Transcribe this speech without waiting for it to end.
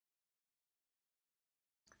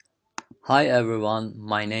Hi everyone,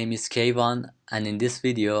 my name is Keyvan and in this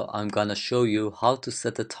video I'm gonna show you how to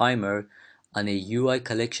set a timer on a UI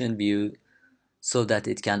collection view so that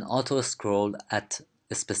it can auto scroll at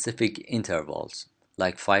specific intervals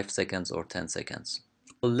like 5 seconds or 10 seconds.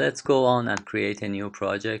 So let's go on and create a new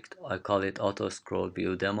project. I call it auto scroll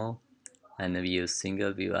view demo and we use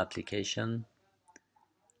single view application.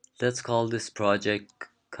 Let's call this project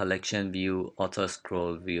collection view auto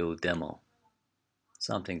scroll view demo,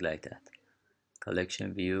 something like that.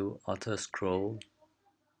 Collection view auto scroll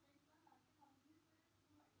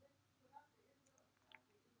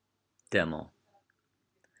demo.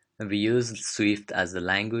 We use Swift as the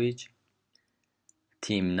language,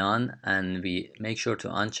 theme none, and we make sure to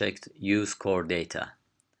uncheck use core data.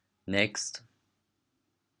 Next,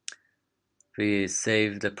 we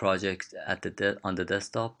save the project at on the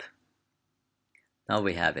desktop. Now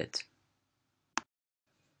we have it.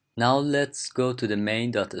 Now let's go to the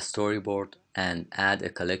main.storyboard and add a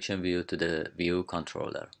collection view to the view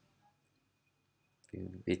controller.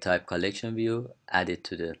 We type collection view, add it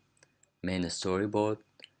to the main storyboard,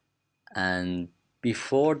 and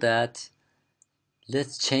before that,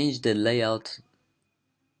 let's change the layout.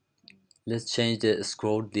 Let's change the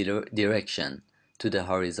scroll direction to the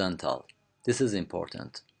horizontal. This is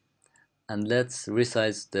important. And let's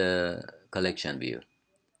resize the collection view.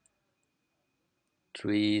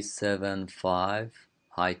 375,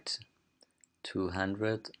 height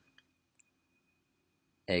 200,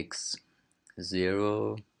 x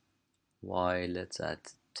 0, y let's add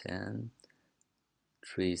 10,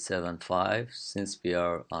 375, since we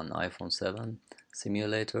are on iPhone 7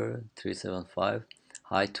 simulator, 375,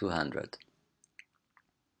 height 200.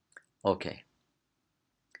 Okay.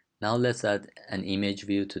 Now let's add an image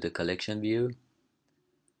view to the collection view.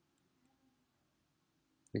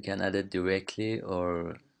 We can add it directly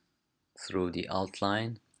or through the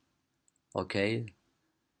outline. Okay,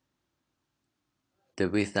 the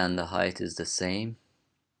width and the height is the same.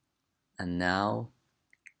 And now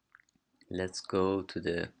let's go to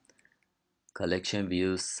the collection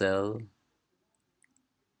view cell,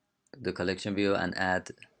 the collection view, and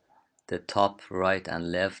add the top, right, and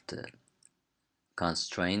left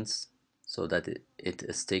constraints so that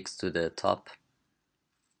it sticks to the top.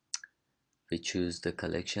 We choose the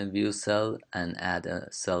collection view cell and add a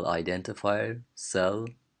cell identifier cell.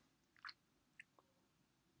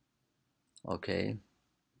 Okay,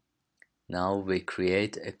 now we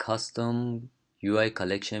create a custom UI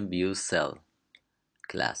collection view cell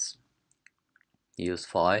class. Use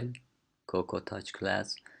file, Cocoa Touch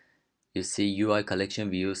class. You see UI collection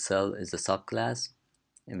view cell is a subclass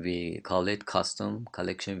and we call it custom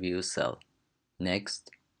collection view cell. Next,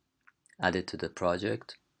 add it to the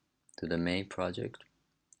project, to the main project.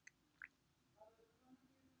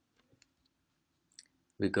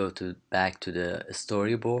 We go back to the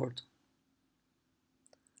storyboard.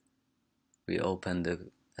 We open the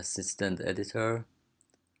assistant editor.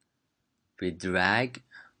 We drag.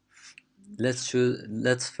 Let's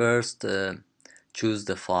first choose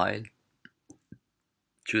the file,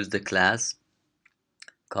 choose the class,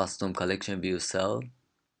 custom collection view cell,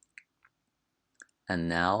 and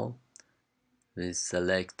now we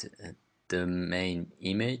select the main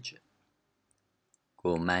image,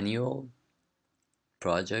 go manual,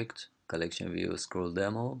 project, collection view scroll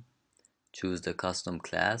demo, choose the custom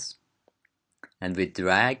class, and we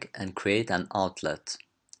drag and create an outlet.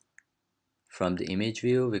 From the image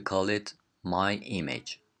view, we call it my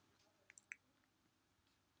image.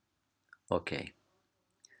 Okay,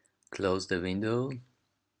 close the window.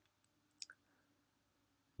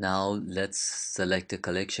 Now let's select the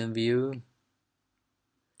collection view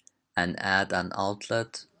and add an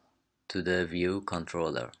outlet to the view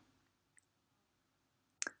controller.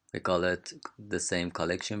 We call it the same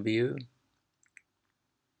collection view.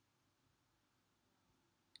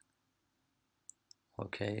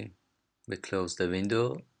 Okay, we close the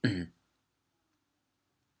window.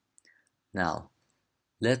 Now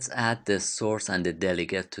let's add the source and the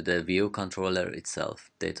delegate to the view controller itself.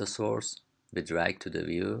 Data source, we drag to the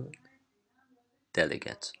view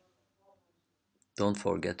delegate. Don't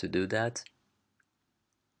forget to do that.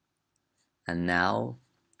 And now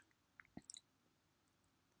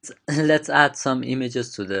let's add some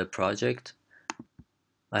images to the project.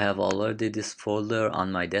 I have already this folder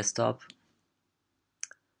on my desktop.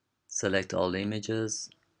 Select all images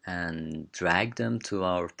and drag them to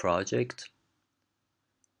our project.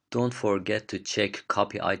 Don't forget to check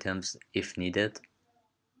copy items if needed.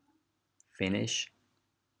 Finish.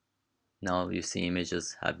 Now you see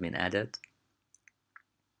images have been added.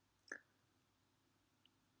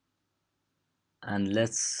 and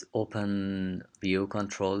let's open view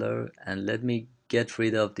controller and let me get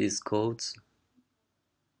rid of these codes.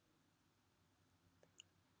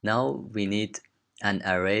 Now we need an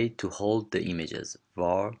array to hold the images.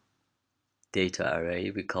 Var data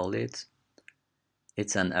array, we call it.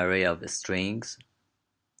 It's an array of strings,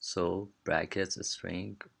 so brackets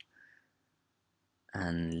string,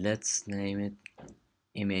 and let's name it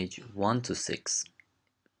image 1 to 6.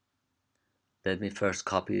 Let me first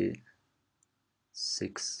copy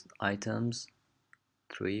 6 items,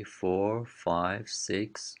 3, 4, 5,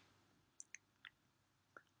 6,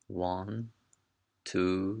 1,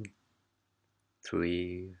 2,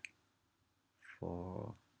 3,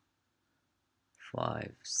 4,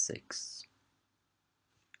 5, 6.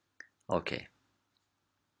 Okay.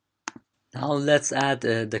 Now let's add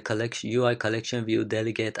the collection UI collection view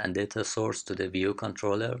delegate and data source to the view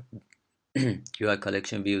controller. UI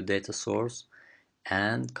collection view data source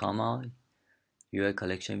and comma UI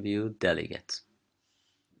collection view delegate.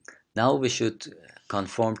 Now we should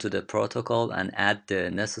conform to the protocol and add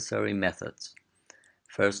the necessary methods.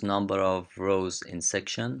 First, number of rows in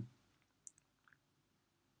section.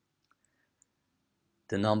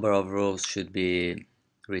 The number of rows should be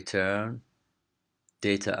return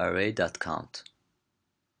data array.count.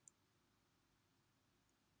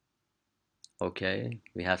 Okay,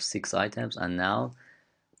 we have 6 items, and now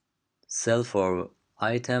cell for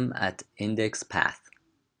item at index path.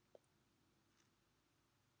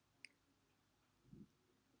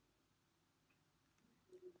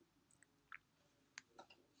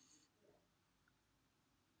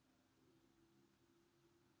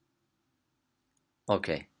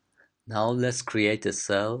 Okay, now let's create a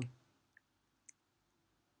cell.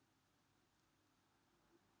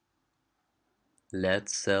 Let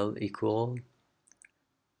cell equal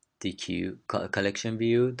dq collection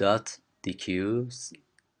view dot dq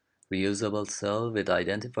reusable cell with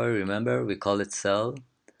identifier. Remember, we call it cell,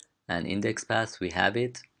 and index path we have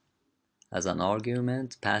it as an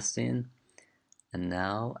argument passed in, and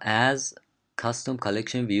now as custom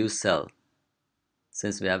collection view cell,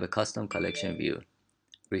 since we have a custom collection view,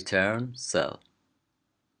 return cell.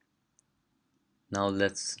 Now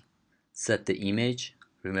let's set the image.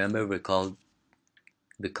 Remember, we called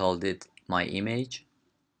it my image.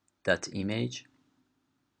 That image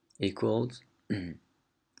equals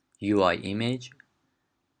UI image,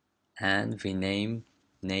 and we named,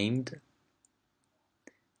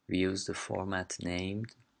 we use the format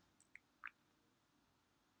named.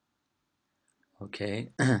 Okay.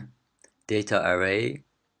 Data array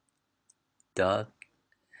dot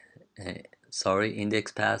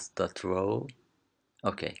index path dot row.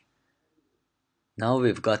 Okay, now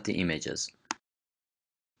we've got the images.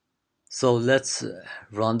 So let's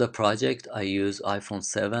run the project. I use iPhone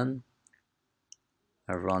 7.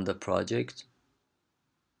 I run the project.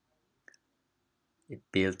 It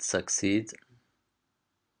build succeed.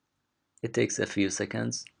 It takes a few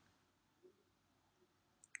seconds.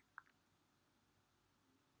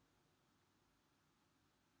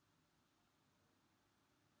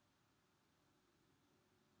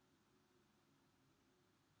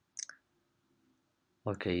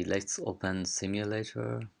 Okay, let's open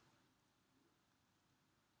simulator.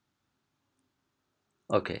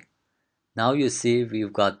 Okay, now you see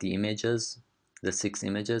we've got the images, the 6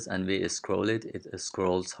 images, and we scroll it. It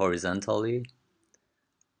scrolls horizontally,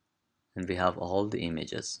 and we have all the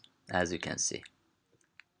images, as you can see.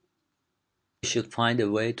 We should find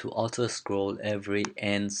a way to auto scroll every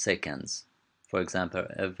n seconds, for example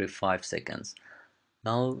every 5 seconds.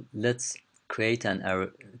 Now let's create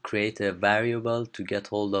a variable to get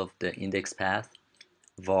hold of the index path.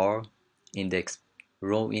 Var index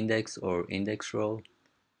row index or index row.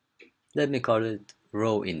 Let me call it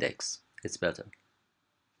row index, it's better.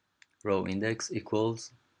 Row index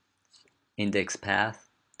equals index path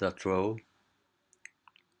dot row,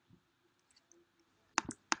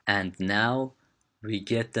 and now we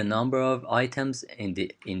get the number of items in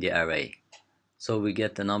the array. So we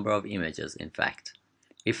get the number of images. In fact,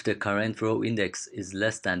 if the current row index is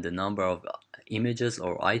less than the number of images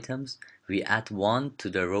or items, we add 1 to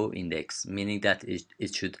the row index, meaning that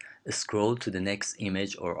it should scroll to the next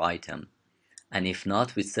image or item. And if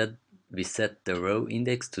not, we set the row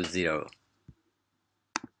index to 0.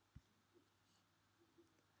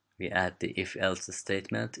 We add the if else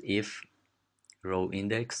statement. If row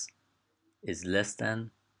index is less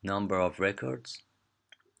than number of records,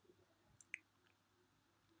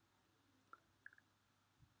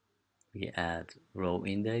 we add row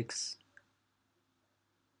index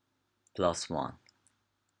plus 1.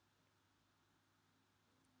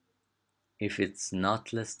 If it's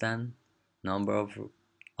not less than number of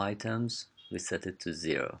items, We set it to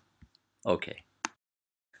 0. Okay.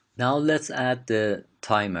 Now let's add the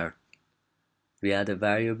timer. We add a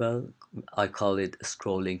variable, I call it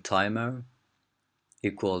scrolling timer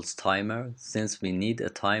equals timer, since we need a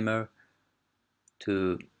timer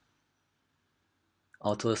to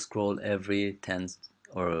auto scroll every 10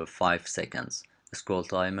 or 5 seconds. Scroll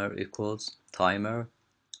timer equals timer,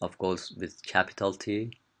 of course with capital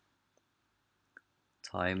T,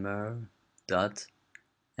 timer dot,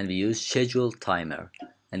 and we use schedule timer,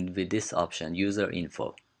 and with this option user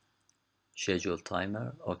info, schedule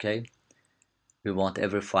timer. Okay, we want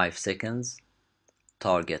every 5 seconds.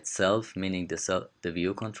 Target self, meaning the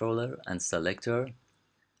view controller, and selector.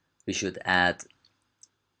 We should add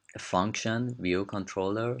a function view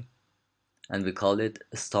controller, and we call it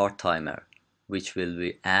start timer, which will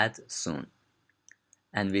be add soon,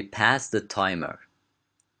 and we pass the timer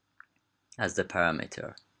as the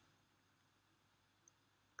parameter.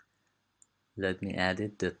 Let me add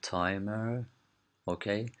it, the timer.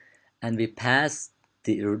 Okay, and we pass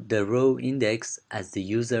the row index as the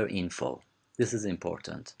user info. This is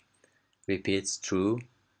important. Repeats true,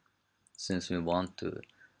 since we want to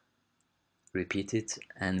repeat it,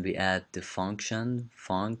 and we add the function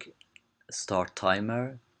func start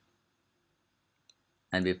timer,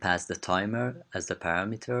 and we pass the timer as the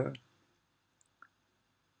parameter,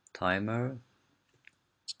 timer.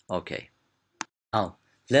 Okay, now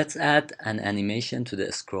let's add an animation to the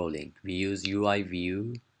scrolling. We use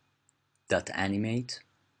UIView.animate,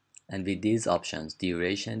 and with these options,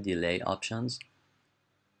 duration, delay options.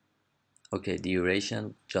 Okay,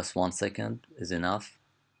 duration, just 1 second is enough.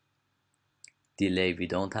 Delay we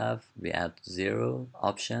don't have, we add 0.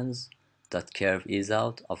 Options, dot curve is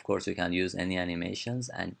out, of course you can use any animations,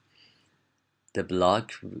 and the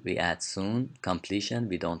block we add soon. Completion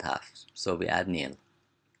we don't have, so we add nil.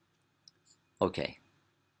 Okay,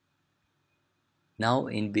 now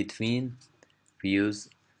in between we use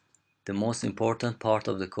the most important part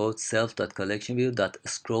of the code,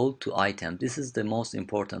 self.collectionView.scroll to item. This is the most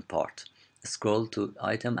important part. Scroll to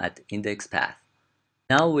item at index path.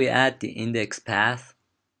 Now we add the index path,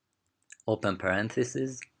 open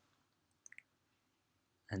parentheses,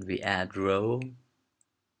 and we add row,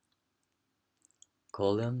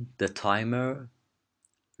 column, the timer.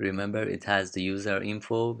 Remember, it has the user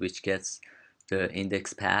info, which gets the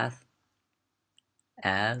index path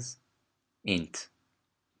as int,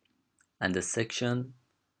 and the section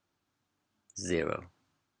 0.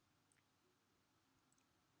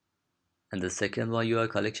 And the second one,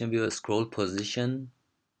 UICollectionView scroll position,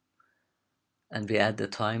 and we add the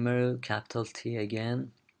timer, capital T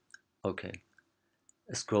again. Okay,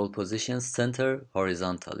 scroll position center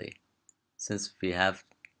horizontally, since we have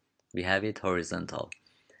it horizontal.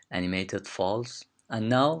 Animated false, and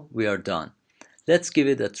now we are done. Let's give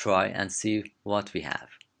it a try and see what we have.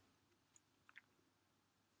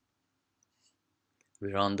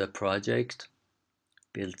 We run the project,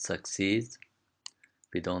 build succeeds.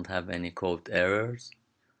 We don't have any code errors.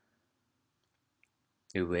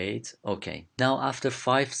 We wait. Okay, now after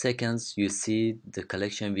 5 seconds you see the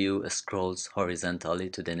collection view scrolls horizontally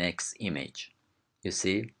to the next image. You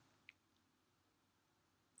see?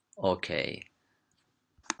 Okay,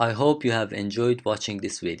 I hope you have enjoyed watching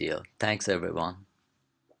this video. Thanks everyone.